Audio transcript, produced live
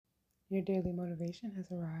Your daily motivation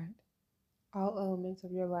has arrived. All elements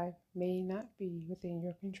of your life may not be within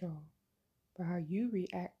your control, but how you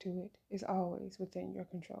react to it is always within your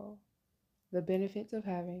control. The benefits of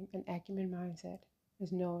having an acumen mindset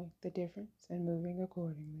is knowing the difference and moving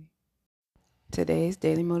accordingly. Today's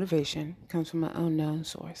daily motivation comes from an unknown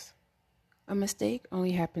source. A mistake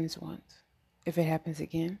only happens once. If it happens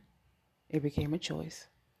again, it became a choice.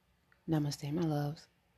 Namaste, my loves.